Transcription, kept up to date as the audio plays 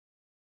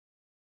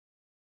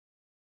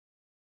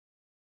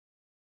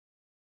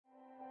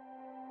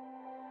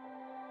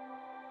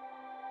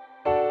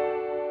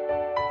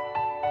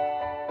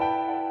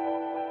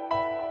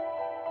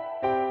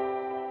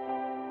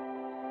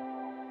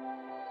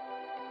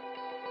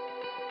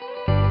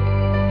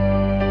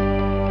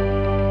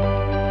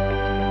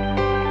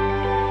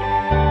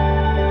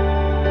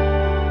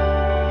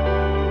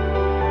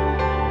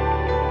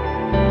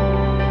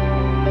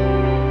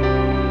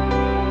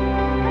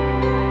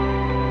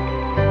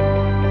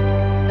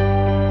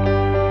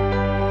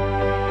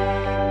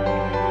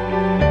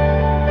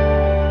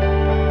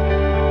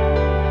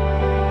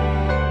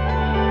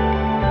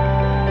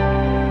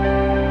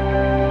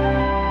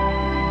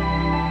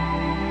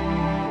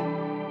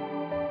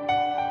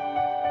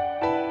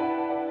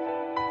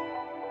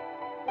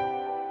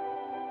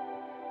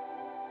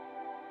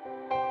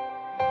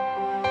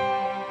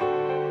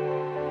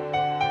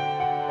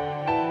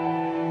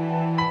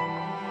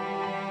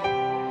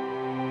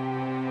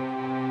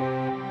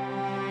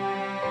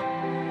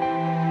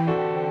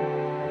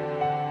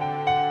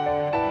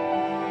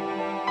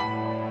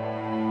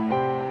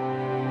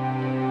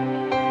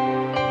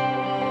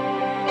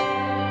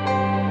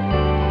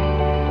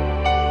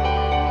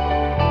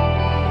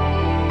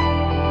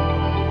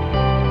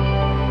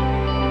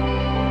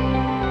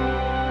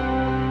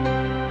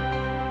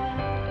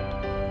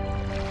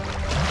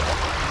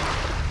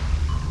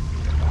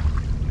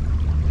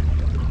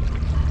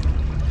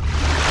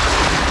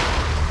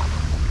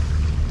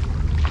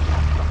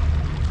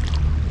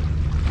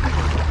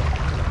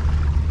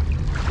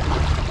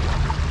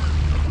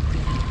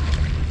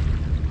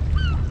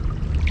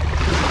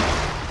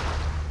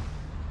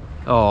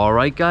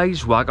Alright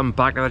guys, welcome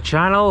back to the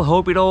channel,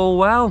 hope you're all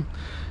well.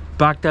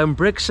 Back down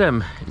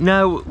Brixham.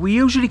 Now, we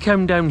usually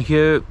come down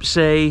here,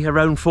 say,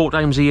 around 4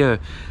 times a year.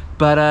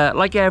 But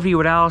like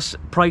everywhere else,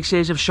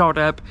 prices have shot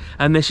up,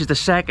 and this is the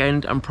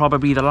second and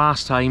probably the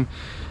last time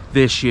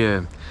this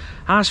year.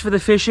 As for the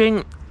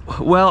fishing,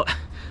 well,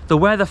 the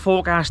weather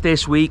forecast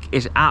this week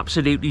is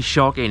absolutely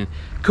shocking.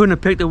 Couldn't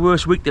have picked a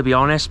worse week, to be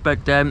honest,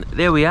 but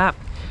there we are.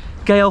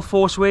 Gale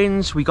force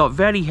winds, we got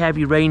very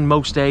heavy rain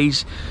most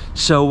days,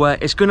 so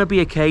it's going to be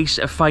a case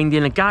of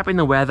finding a gap in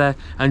the weather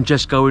and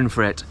just going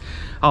for it.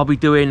 I'll be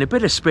doing a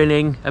bit of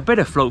spinning, a bit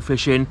of float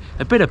fishing,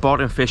 a bit of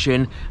bottom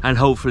fishing, and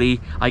hopefully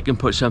I can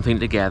put something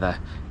together.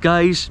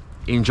 Guys,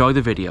 enjoy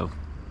the video.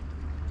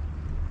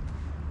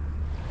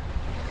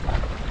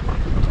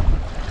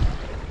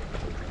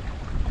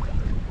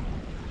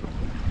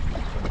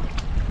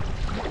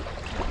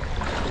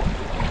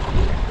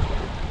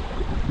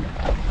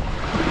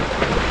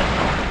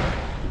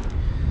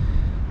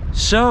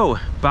 So,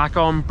 back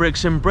on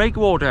Brixham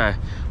breakwater.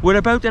 We're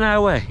about an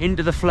hour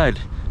into the flood.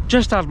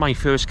 Just had my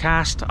first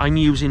cast. I'm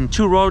using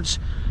 2 rods.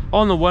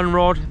 On the one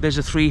rod, there's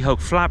a 3-hook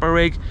flapper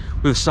rig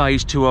with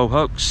size 2.0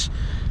 hooks.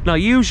 Now,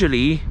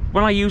 usually,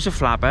 when I use a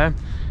flapper,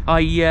 I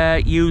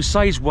use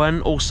size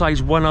 1 or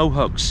size 1.0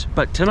 hooks.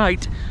 But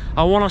tonight,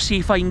 I want to see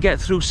if I can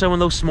get through some of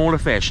those smaller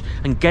fish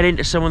and get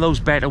into some of those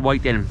better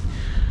whiting.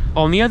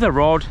 On the other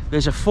rod,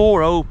 there's a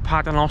 4.0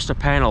 paternoster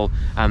pennel,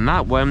 and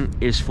that one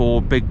is for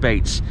big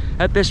baits.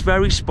 At this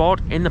very spot,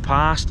 in the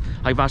past,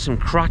 I've had some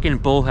cracking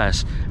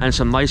bullheads and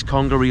some nice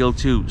conger eel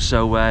too,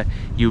 so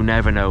you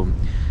never know.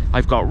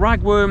 I've got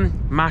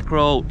ragworm,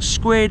 mackerel,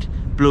 squid,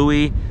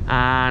 bluey,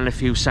 and a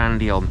few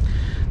sand eel.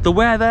 The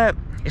weather,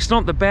 it's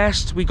not the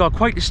best. We got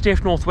quite a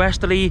stiff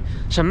northwesterly,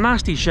 some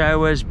nasty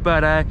showers,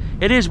 but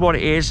it is what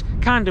it is.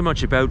 Can't do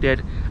much about it.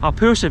 I'll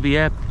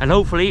persevere, and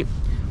hopefully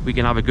we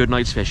can have a good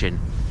night's fishing.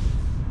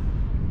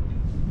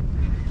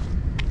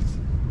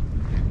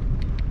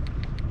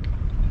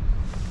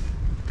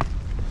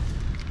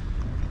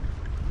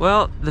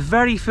 Well, the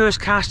very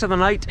first cast of the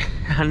night,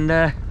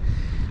 and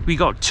we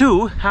got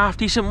 2 half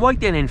decent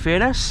whiting in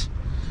fairness.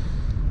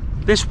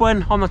 This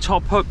one on the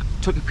top hook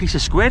took a piece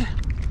of squid.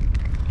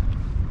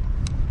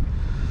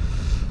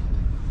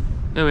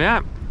 There we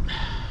are.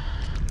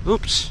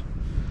 Oops.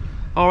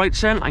 Alright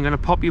son, I'm going to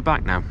pop you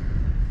back now.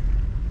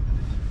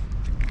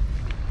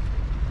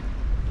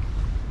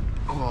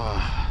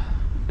 Oh,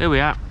 there we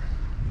are.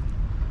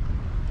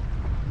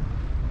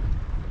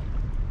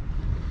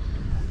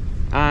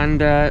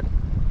 And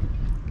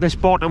this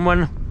bottom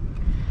one,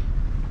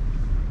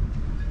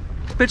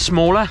 a bit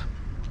smaller.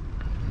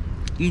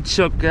 He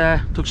took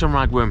some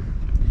ragworm.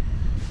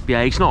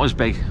 Yeah, he's not as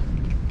big.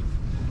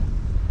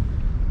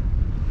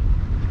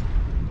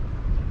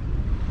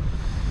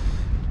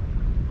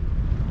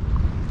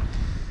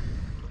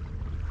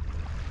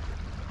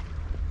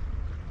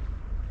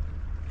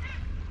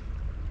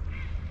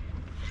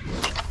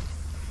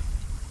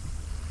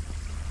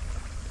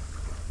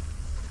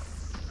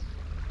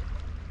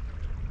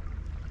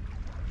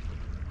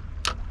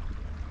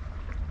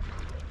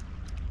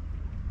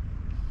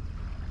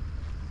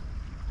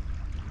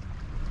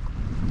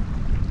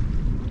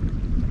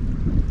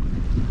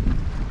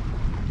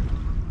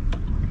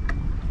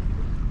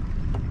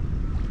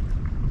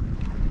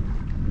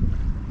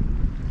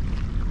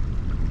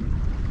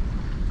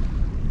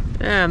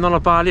 Yeah, not a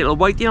bad little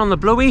whiting on the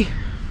bluey.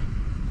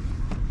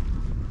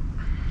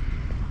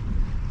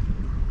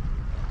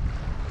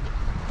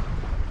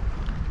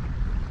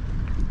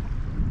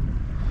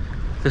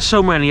 There's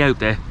so many out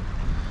there.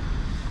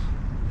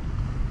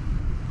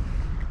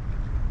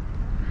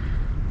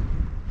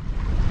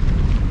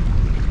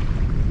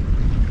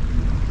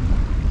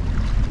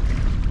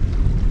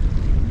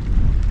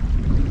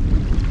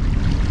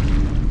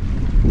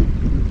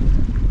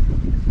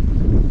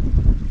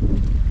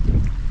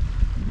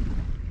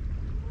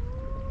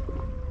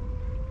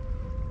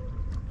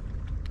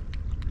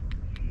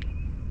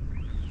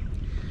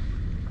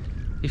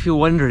 If you're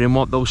wondering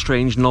what those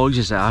strange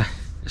noises are,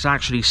 it's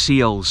actually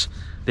seals.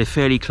 They're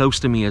fairly close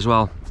to me as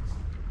well.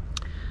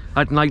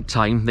 At night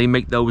time, they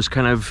make those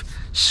kind of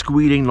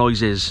squealing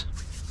noises.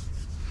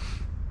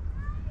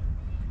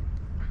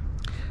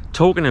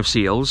 Talking of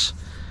seals,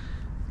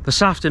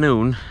 this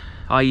afternoon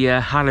I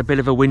had a bit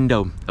of a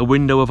window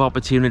of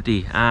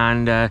opportunity,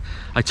 and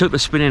I took the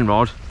spinning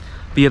rod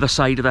the other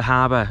side of the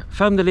harbour,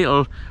 found a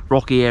little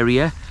rocky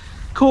area,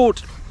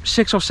 caught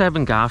 6 or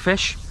 7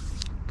 garfish.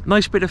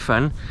 Nice bit of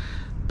fun.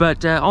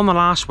 But on the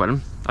last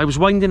one, I was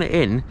winding it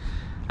in,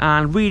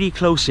 and really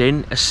close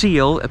in, a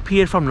seal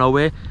appeared from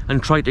nowhere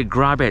and tried to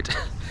grab it.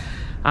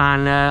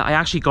 And I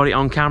actually got it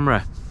on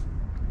camera.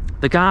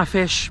 The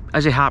garfish,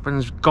 as it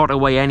happens, got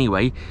away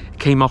anyway,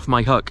 came off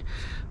my hook.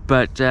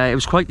 But it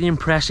was quite the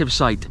impressive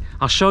sight.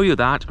 I'll show you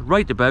that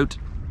right about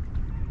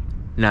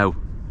now.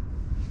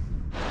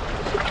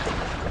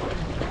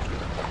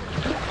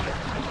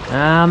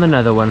 And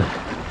another one.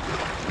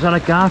 Is that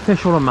a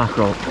garfish or a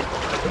mackerel?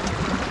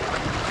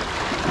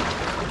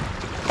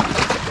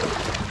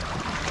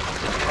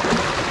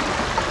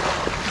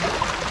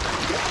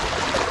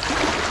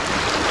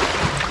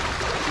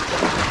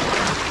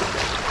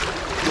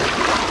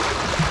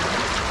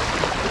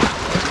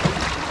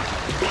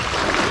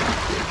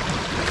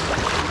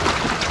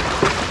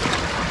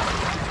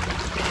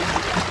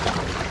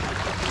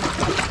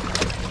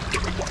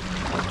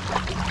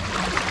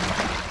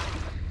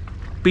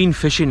 been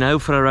fishing now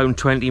for around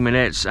 20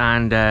 minutes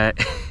and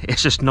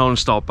it's just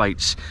non-stop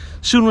bites.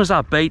 Soon as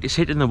that bait is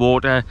hitting the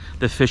water,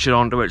 the fish are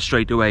onto it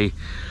straight away.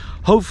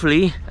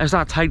 Hopefully, as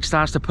that tide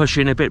starts to push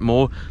in a bit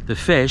more, the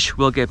fish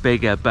will get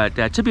bigger, but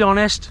to be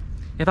honest,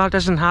 if that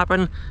doesn't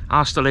happen,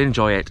 I'll still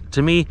enjoy it.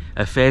 To me,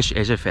 a fish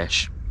is a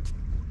fish.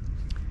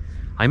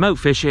 I'm out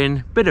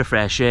fishing, bit of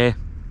fresh air,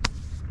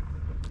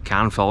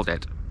 can't fault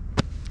it.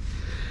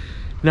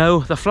 Now,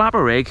 the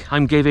flapper rig,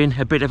 I'm giving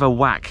a bit of a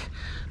whack,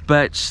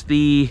 but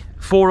the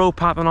 4.0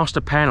 Paternoster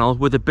pennel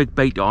with a big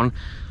bait on,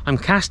 I'm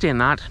casting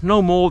that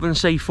no more than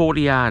say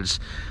 40 yards.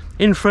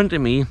 In front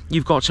of me,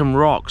 you've got some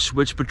rocks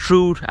which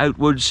protrude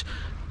outwards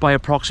by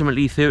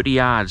approximately 30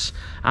 yards,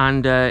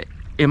 and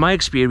in my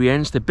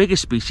experience, the bigger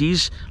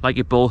species, like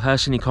your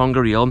bullhead and your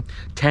conger eel,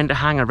 tend to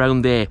hang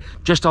around there,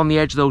 just on the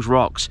edge of those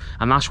rocks,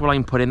 and that's where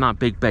I'm putting that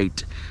big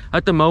bait.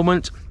 At the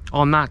moment,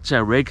 on that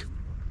rig,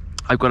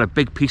 I've got a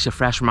big piece of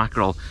fresh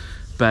mackerel,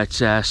 but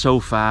so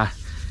far,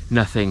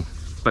 nothing.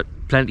 But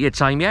plenty of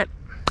time yet.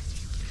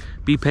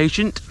 Be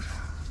patient.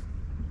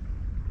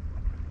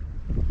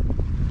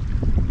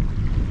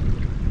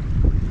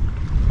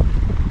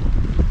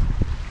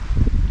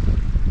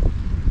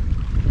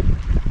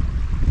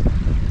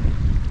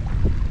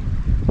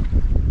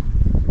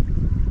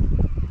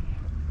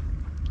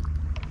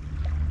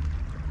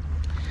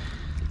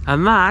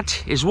 And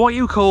that is what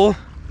you call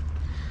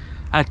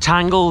a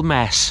tangled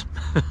mess.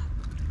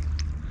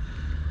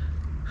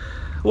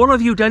 What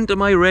have you done to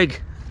my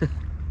rig?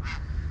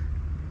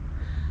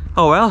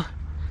 Oh well,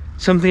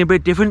 something a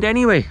bit different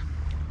anyway.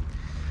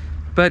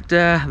 But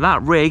that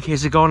rig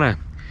is a goner.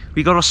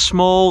 We got a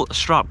small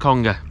strap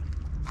conger.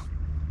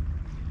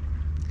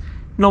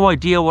 No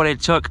idea what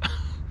it took.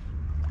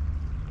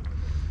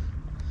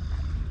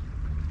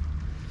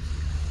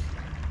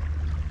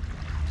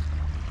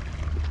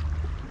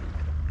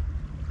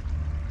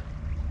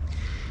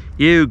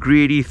 You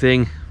greedy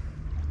thing.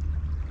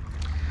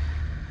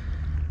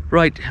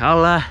 Right,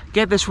 I'll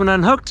get this one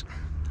unhooked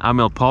and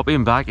we'll pop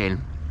him back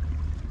in.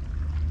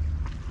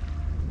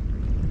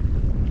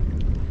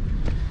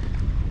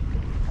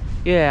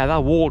 Yeah,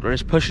 that water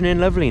is pushing in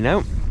lovely now.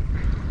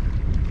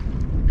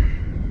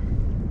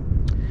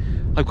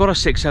 I've got a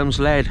 6-ounce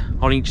lead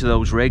on each of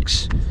those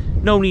rigs.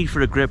 No need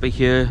for a gripper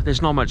here,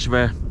 there's not much of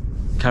a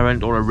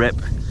current or a rip.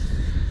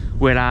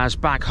 Whereas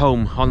back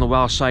home on the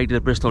well side of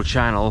the Bristol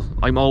Channel,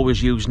 I'm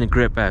always using a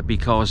gripper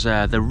because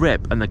the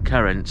rip and the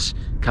currents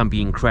can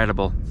be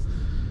incredible.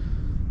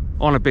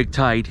 On a big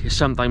tide, it's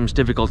sometimes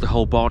difficult to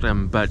hold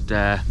bottom, but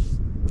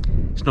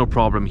it's no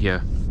problem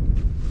here.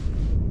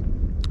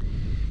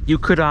 You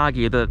could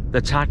argue that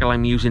the tackle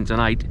I'm using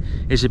tonight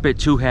is a bit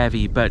too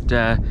heavy, but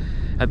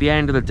at the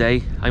end of the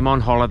day, I'm on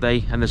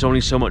holiday and there's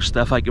only so much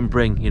stuff I can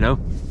bring, you know?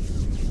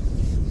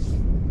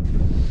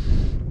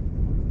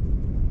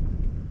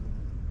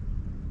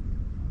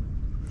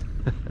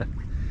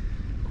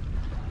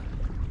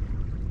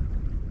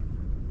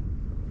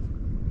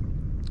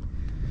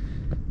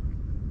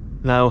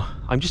 Now,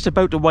 I'm just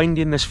about to wind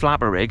in this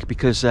flapper rig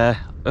because, oh,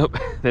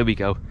 there we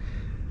go.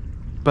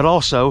 But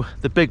also,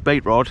 the big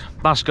bait rod,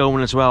 that's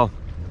going as well.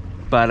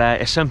 But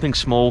it's something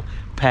small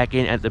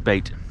pecking at the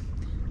bait.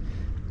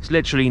 It's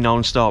literally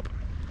non-stop.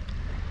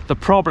 The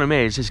problem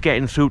is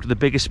getting through to the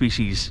bigger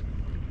species.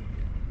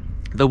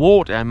 The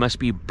water must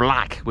be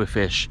black with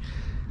fish.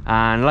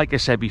 And like I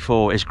said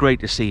before, it's great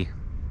to see.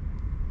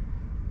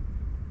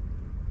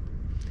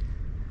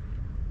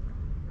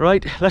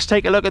 Right, let's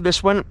take a look at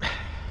this one.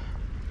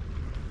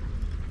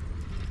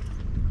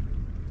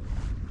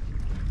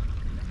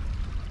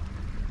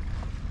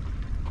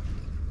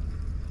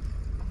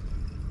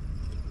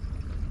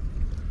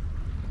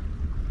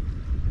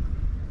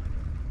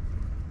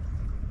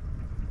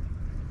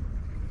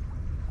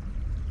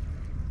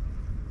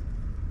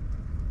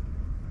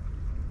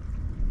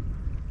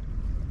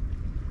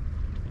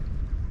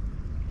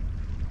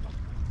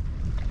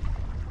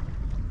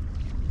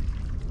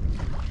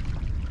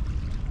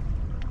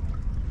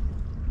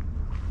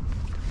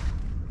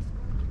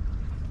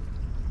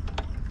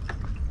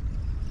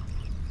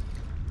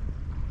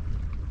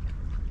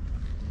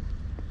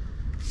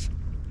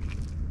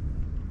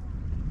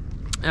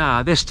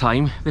 This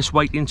time, this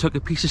whiting took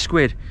a piece of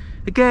squid.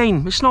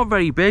 Again, it's not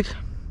very big.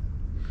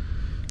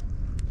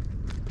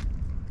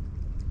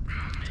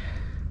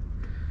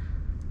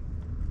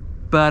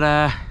 But,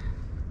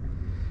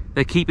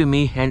 they're keeping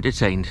me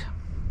entertained.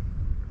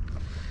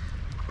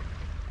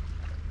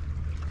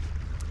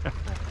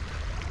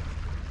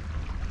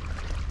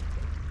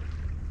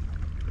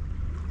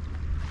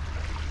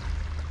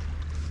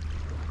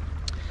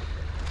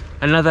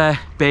 Another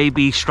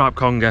baby strap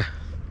conger.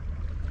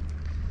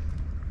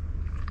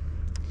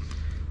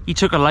 He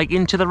took a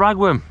liking to the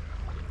ragworm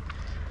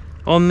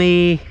on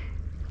the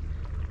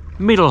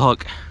middle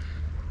hook.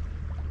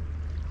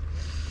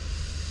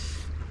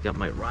 Got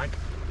my rag.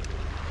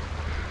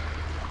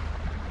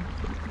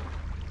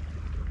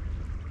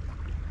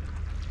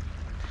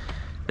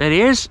 There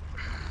he is.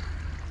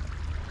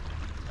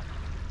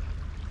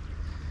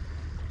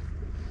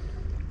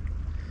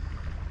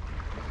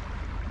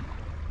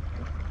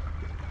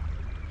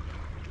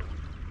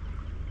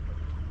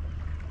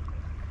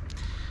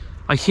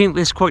 I think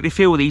there's quite a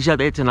few of these out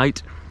there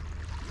tonight.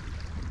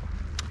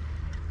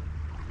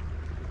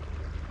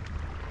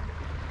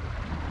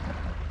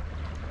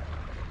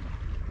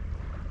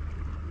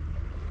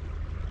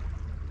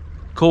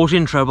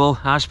 Causing trouble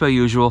as per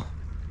usual.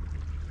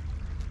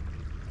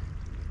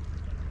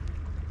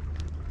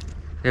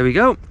 There we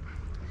go,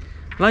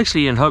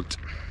 nicely unhooked.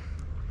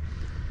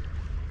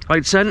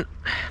 Right son,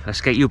 let's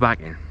get you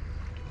back in.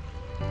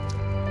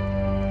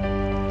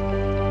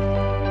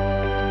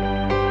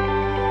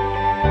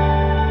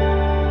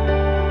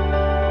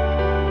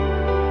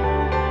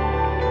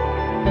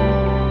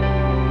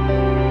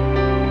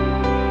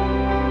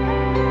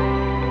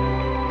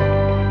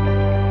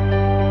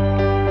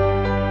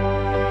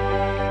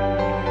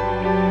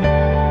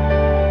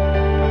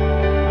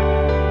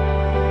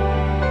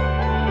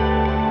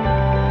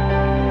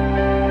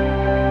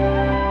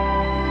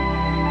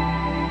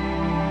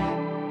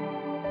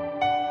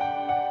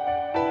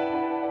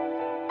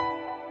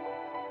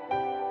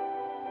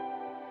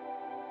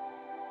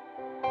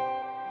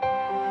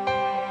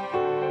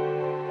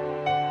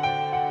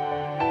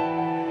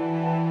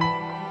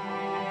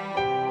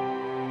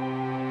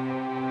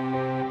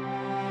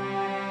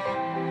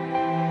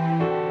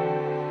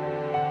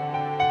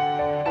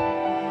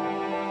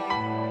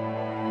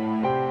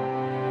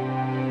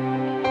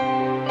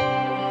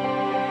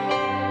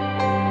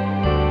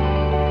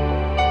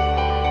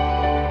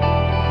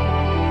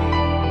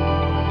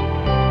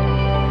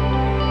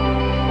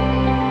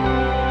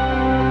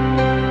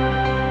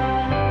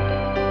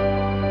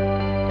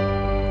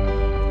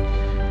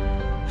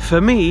 For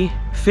me,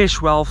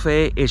 fish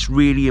welfare is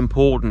really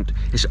important.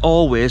 It's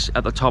always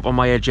at the top of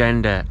my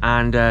agenda,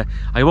 and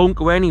I won't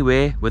go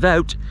anywhere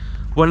without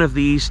one of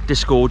these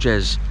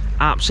disgorgers.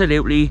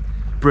 Absolutely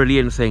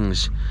brilliant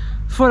things.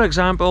 For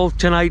example,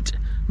 tonight,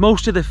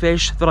 most of the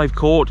fish that I've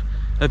caught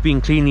have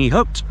been cleanly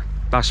hooked.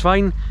 That's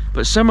fine,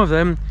 but some of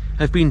them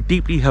have been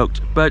deeply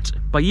hooked. But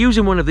by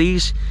using one of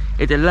these,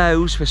 it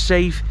allows for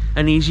safe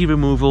and easy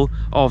removal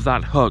of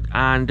that hook,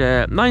 and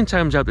 9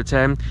 times out of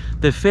 10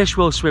 the fish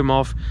will swim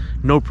off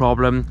no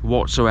problem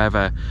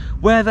whatsoever.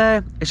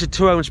 Whether it's a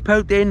 2-ounce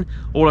pouting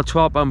or a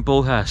 12-pound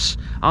bullhuss,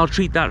 I'll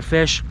treat that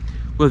fish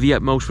with the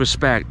utmost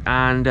respect,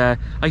 and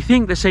I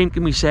think the same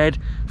can be said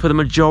for the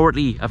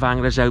majority of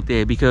anglers out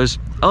there, because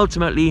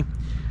ultimately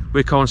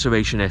we're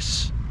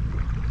conservationists.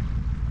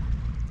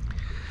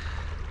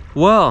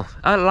 Well,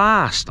 at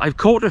last I've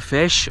caught a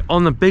fish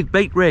on the big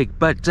bait rig,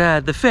 but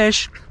the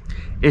fish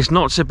is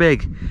not so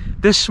big.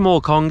 This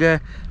small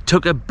conger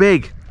took a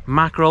big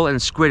mackerel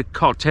and squid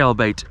cocktail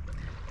bait.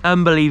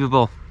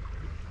 Unbelievable.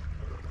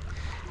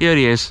 Here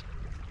he is.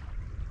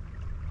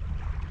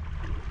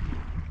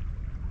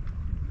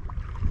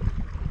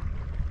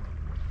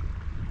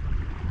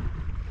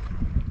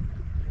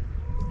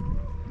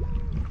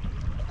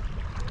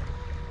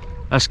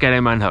 Let's get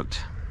him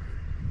unhooked.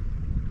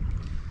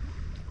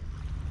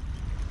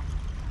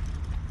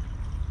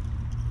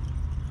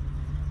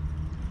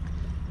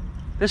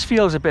 This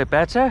feels a bit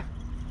better.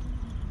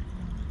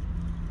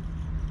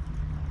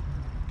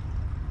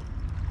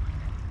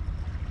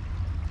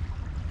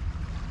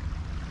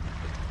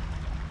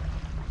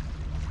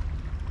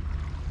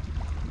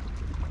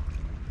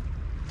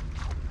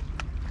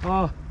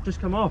 Oh, just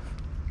come off.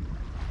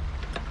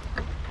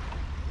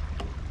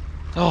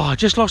 Oh, I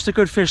just lost a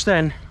good fish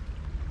then.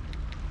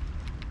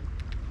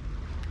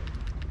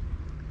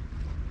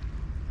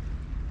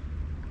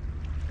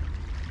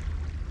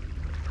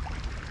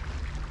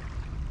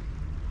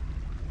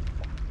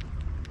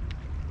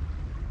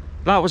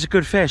 That was a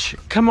good fish.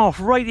 Come off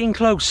right in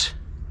close.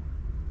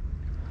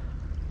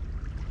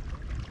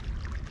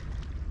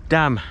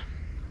 Damn.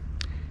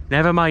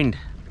 Never mind.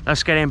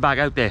 Let's get him back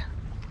out there.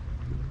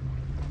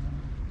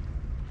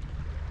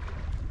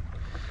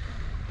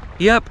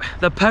 Yep,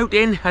 the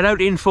pouting are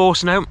out in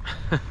force now.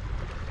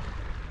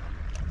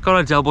 Got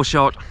a double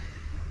shot.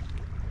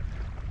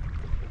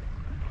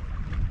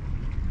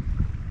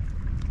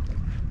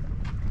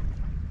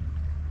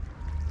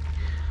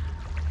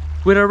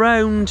 We're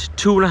around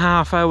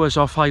 2.5 hours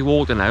off high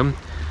water now.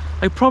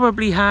 I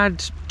probably had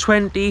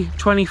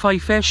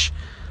 20-25 fish.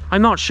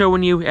 I'm not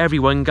showing you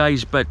everyone,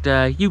 guys, but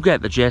you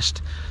get the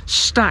gist.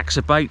 Stacks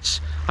of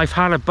bites. I've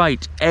had a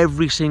bite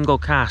every single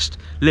cast,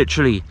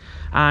 literally,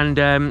 and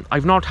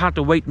I've not had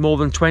to wait more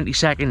than 20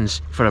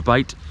 seconds for a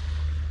bite.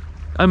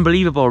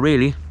 Unbelievable,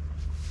 really.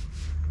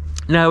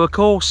 Now, of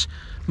course,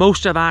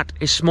 most of that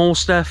is small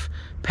stuff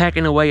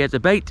pecking away at the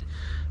bait,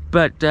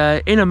 but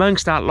in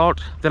amongst that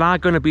lot there are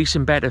going to be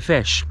some better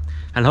fish,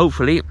 and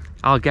hopefully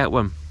I'll get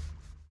one.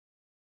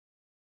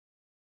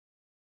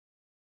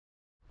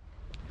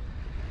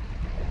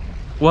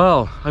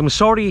 Well, I'm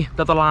sorry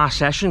that the last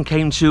session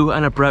came to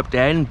an abrupt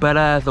end,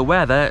 but the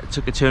weather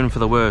took a turn for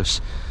the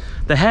worse.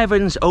 The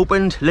heavens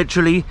opened,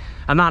 literally,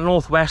 and that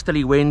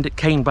northwesterly wind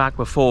came back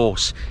with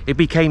force. It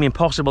became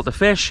impossible to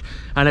fish,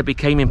 and it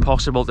became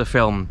impossible to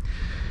film.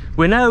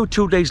 We're now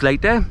 2 days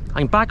later.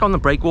 I'm back on the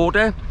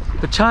breakwater.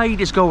 The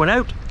tide is going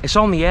out, it's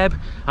on the ebb,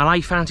 and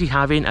I fancy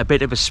having a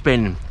bit of a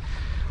spin.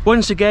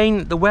 Once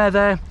again, the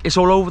weather is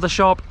all over the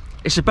shop.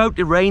 It's about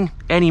to rain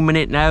any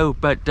minute now,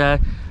 but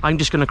I'm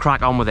just going to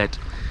crack on with it.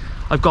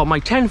 I've got my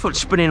 10-foot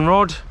spinning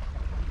rod,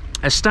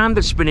 a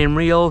standard spinning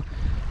reel,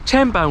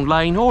 10-pound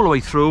line all the way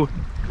through,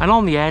 and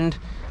on the end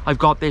I've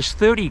got this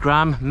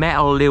 30-gram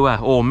metal lure,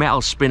 or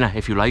metal spinner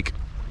if you like.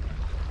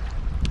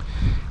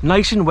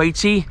 Nice and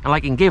weighty, and I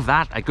can give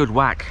that a good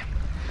whack.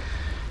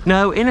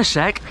 Now in a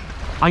sec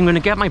I'm going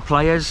to get my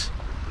pliers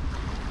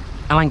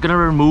and I'm going to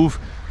remove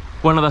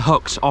one of the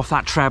hooks off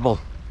that treble,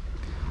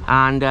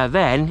 and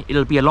then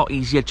it'll be a lot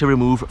easier to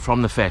remove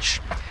from the fish.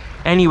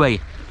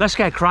 Anyway, let's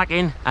get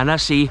cracking and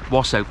let's see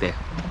what's out there.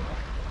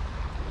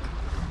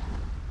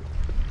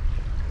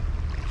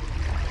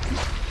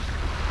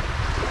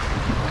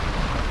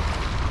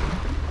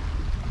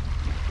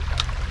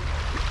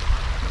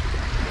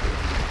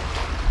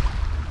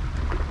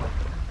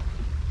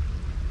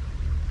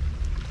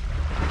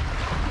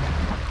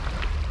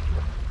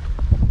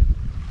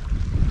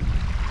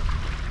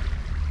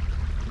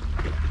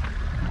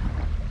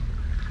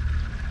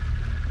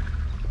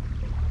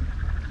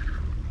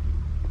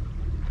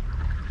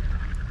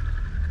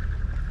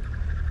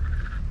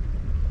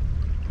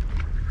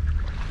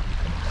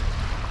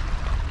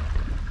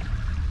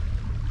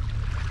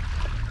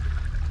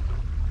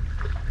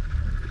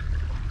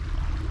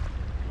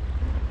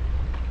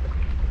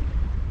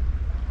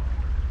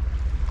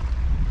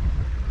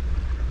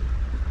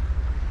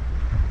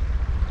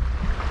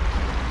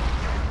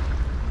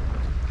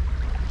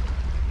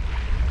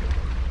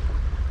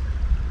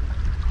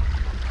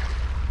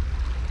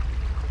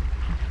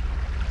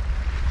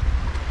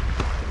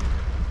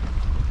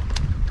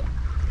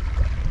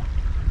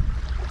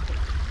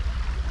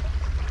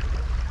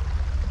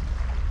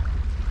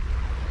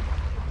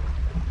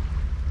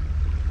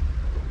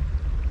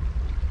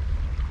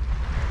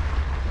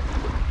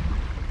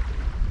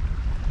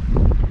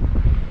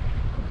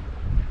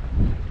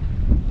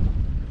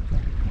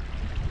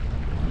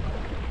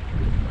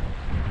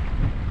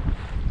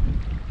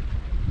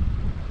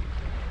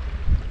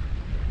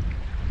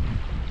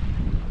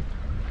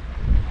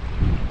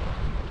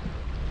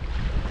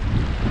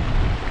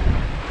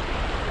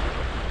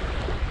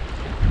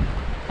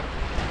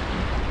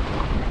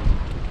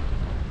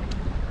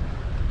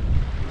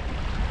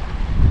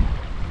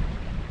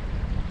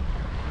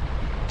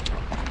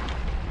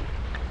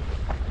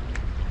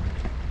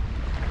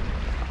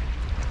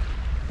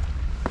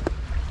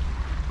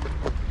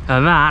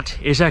 And that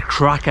is a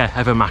cracker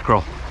of a mackerel.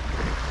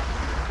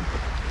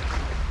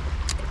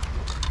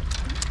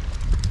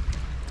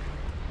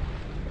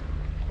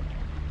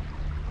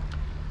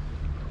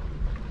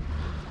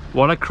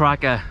 What a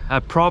cracker,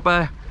 a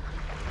proper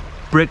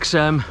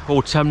Brixham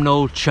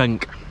autumnal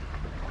chunk.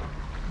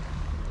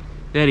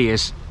 There he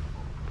is.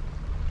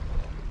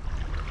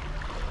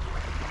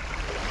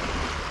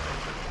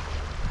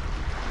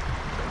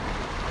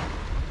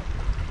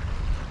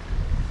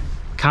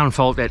 Can't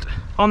fault it.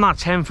 On that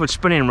 10-foot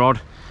spinning rod,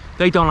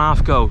 they don't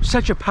half go.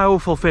 Such a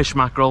powerful fish,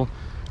 mackerel.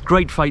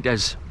 Great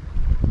fighters.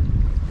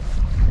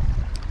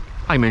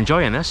 I'm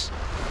enjoying this.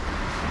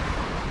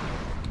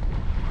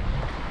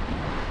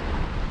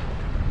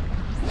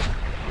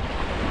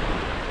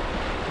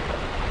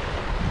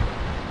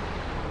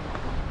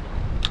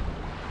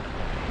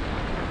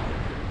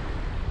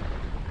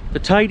 The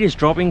tide is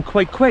dropping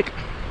quite quick.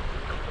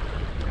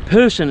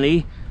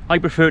 Personally, I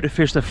prefer to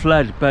fish the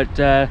flood,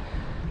 but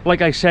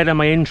like I said in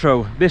my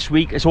intro, this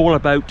week is all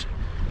about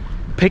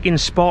picking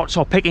spots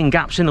or picking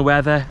gaps in the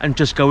weather and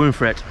just going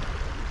for it.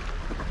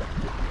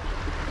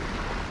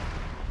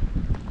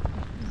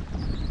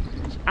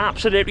 It's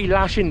absolutely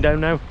lashing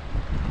down now.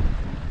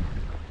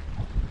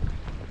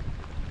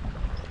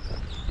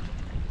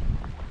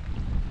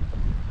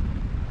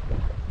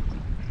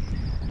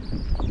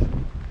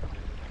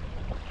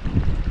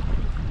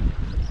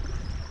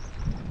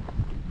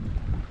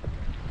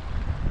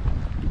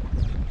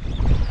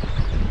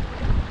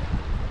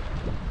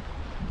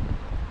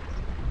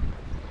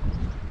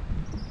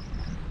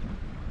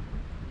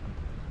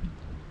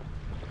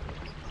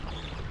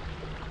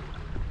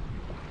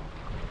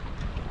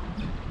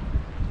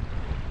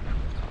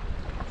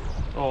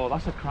 Oh,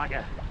 that's a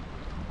cracker.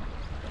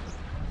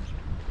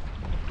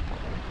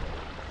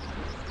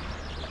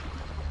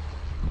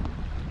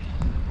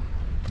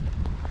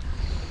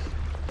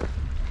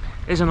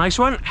 Here's a nice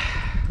one.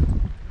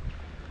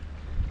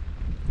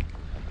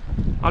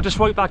 I'll just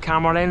wipe that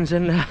camera lens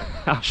and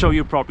I'll show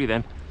you properly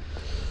then.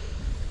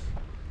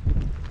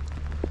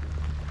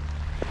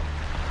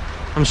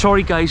 I'm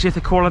sorry guys if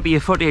the quality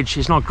of footage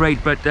is not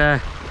great, but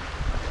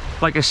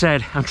like I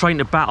said, I'm trying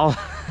to battle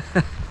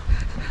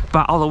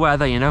the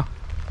weather, you know,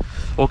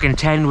 or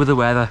contend with the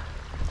weather.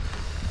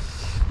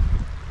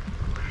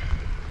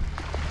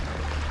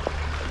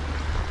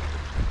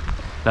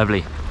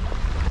 Lovely.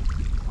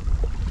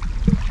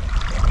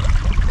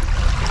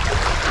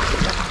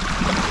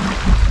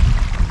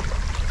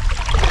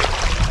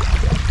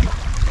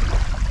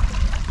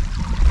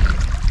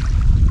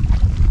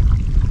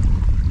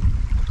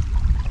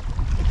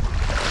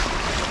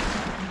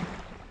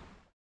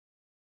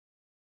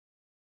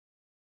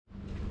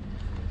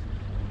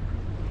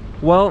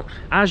 Well,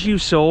 as you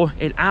saw,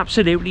 it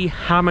absolutely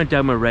hammered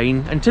down with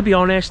rain, and to be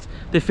honest,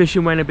 the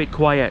fishing went a bit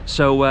quiet.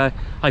 So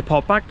I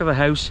popped back to the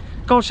house,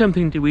 got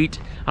something to eat,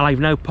 and I've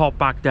now popped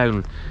back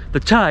down. The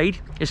tide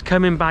is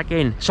coming back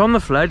in. It's on the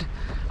flood.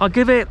 I'll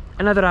give it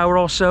another hour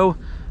or so,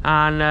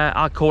 and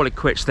I'll call it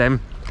quits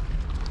then.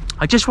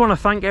 I just want to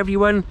thank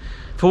everyone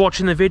for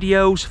watching the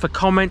videos, for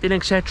commenting,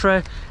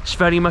 etc. It's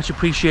very much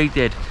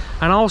appreciated.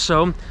 And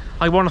also,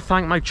 I want to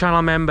thank my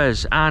channel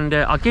members, and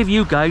I'll give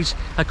you guys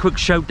a quick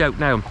shout out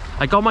now.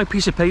 I got my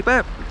piece of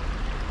paper.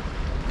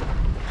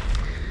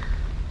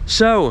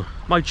 So,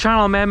 my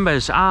channel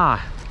members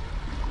are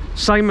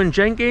Simon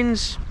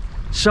Jenkins,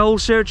 Soul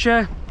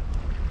Searcher,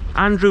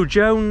 Andrew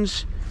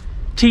Jones,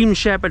 Team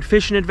Shepherd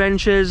Fishing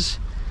Adventures,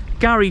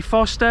 Gary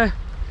Foster,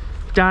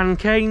 Dan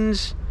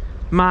Keynes,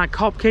 Mark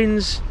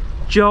Hopkins,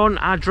 John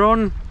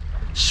Adron,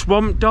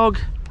 Swamp Dog,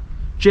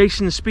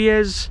 Jason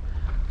Spears,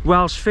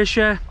 Welsh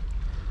Fisher,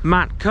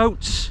 Matt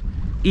Coates,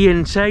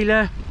 Ian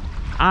Taylor,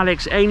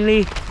 Alex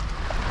Ainley,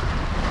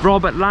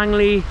 Robert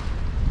Langley,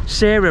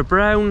 Sarah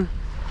Brown,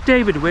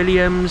 David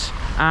Williams,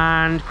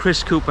 and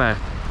Chris Cooper.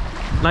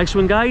 Nice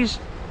one, guys.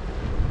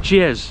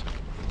 Cheers.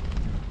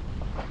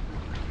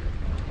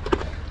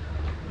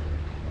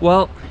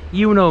 Well,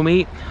 you know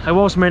me, I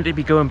was meant to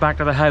be going back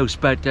to the house,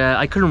 but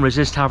I couldn't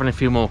resist having a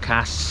few more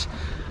casts.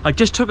 I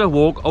just took a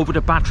walk over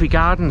to Battery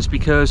Gardens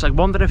because I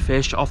wanted to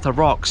fish off the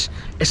rocks.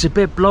 It's a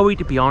bit blowy,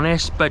 to be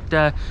honest,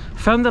 but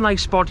found a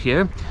nice spot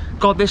here.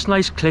 Got this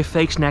nice cliff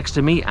face next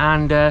to me,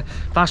 and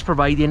that's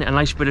providing a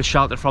nice bit of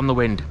shelter from the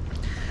wind.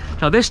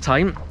 Now this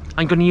time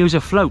I'm going to use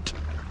a float.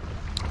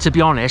 To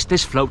be honest,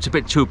 this float's a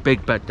bit too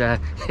big, but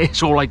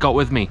it's all I got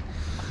with me.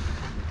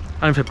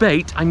 And for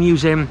bait, I'm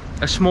using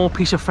a small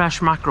piece of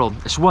fresh mackerel.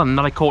 It's one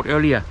that I caught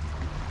earlier.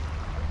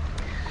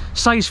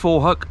 Size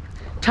 4 hook,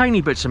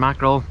 tiny bits of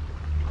mackerel.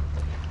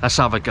 Let's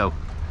have a go.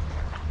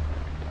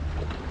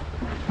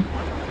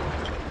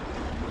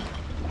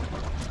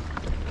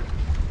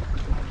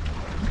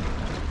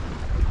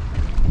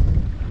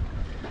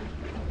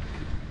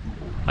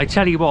 I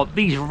tell you what,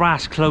 these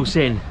wrasse close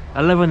in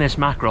are loving this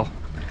mackerel.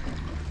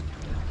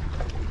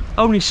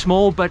 Only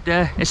small, but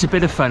it's a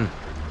bit of fun.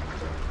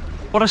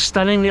 What a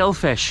stunning little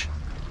fish.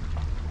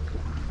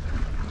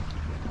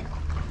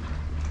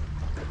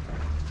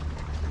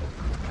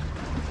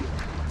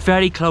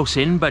 Very close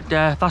in, but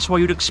that's what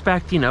you'd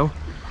expect, you know.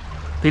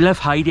 They love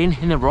hiding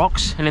in the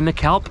rocks and in the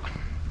kelp.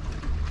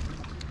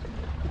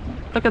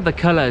 Look at the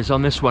colours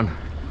on this one.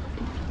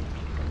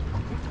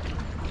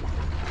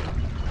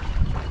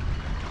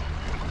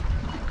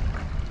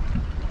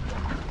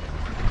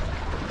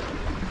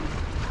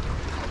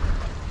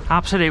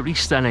 Absolutely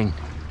stunning.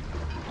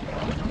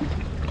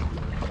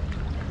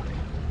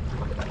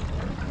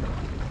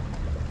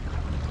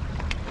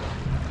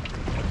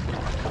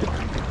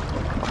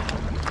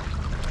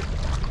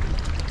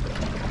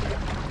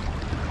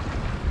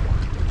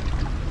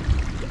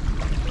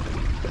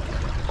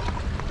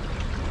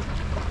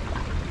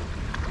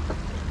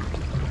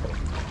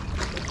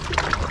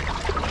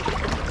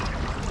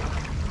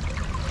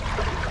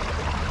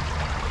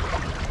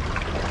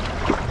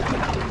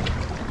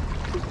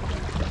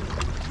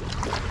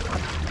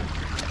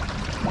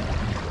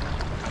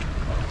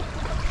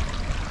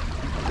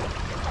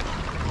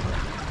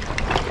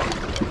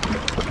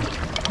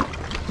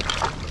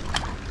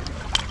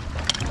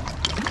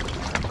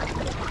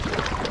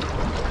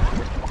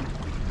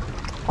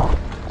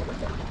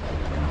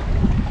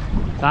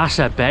 That's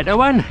a better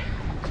one.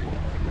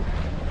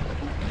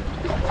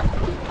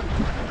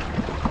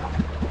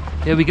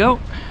 Here we go.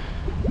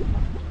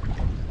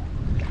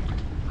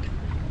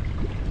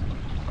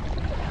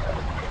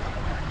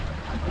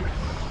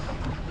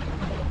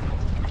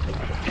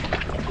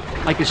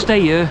 I could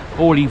stay here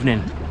all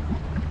evening.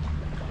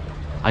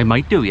 I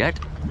might do yet.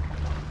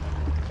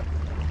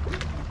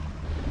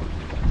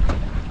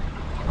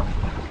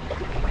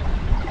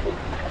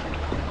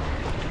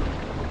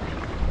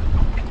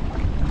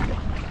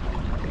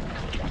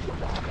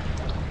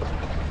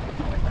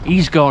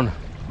 He's gone.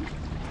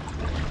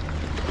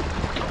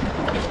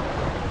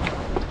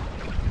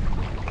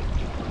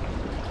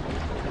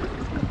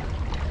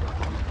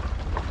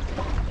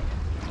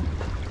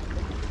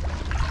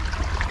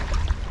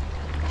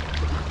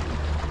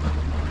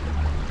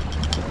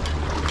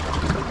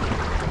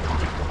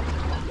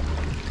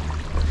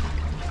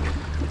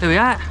 There we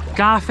are,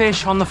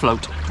 garfish on the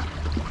float.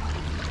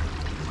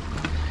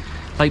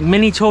 Like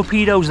mini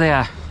torpedoes they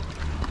are.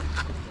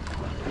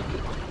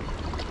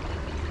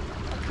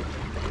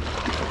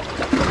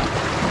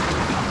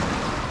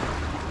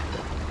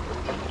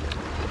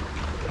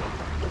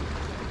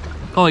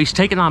 Oh, he's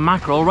taking that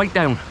mackerel right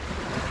down.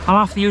 I'll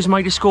have to use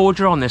my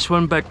disgorger on this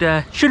one, but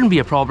shouldn't be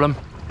a problem.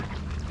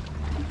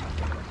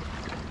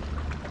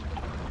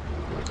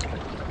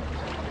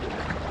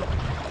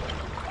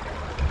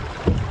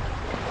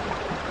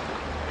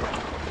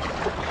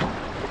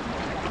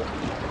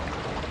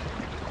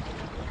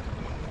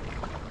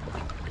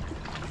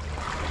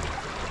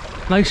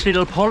 Nice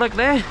little pollock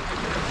there.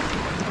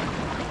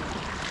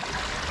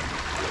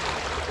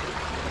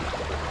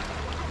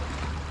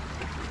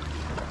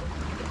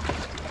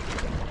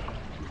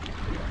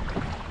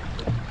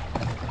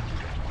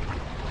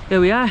 There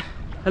we are,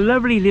 a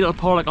lovely little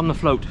pollock on the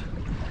float.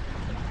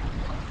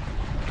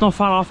 Not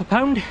far off a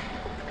pound.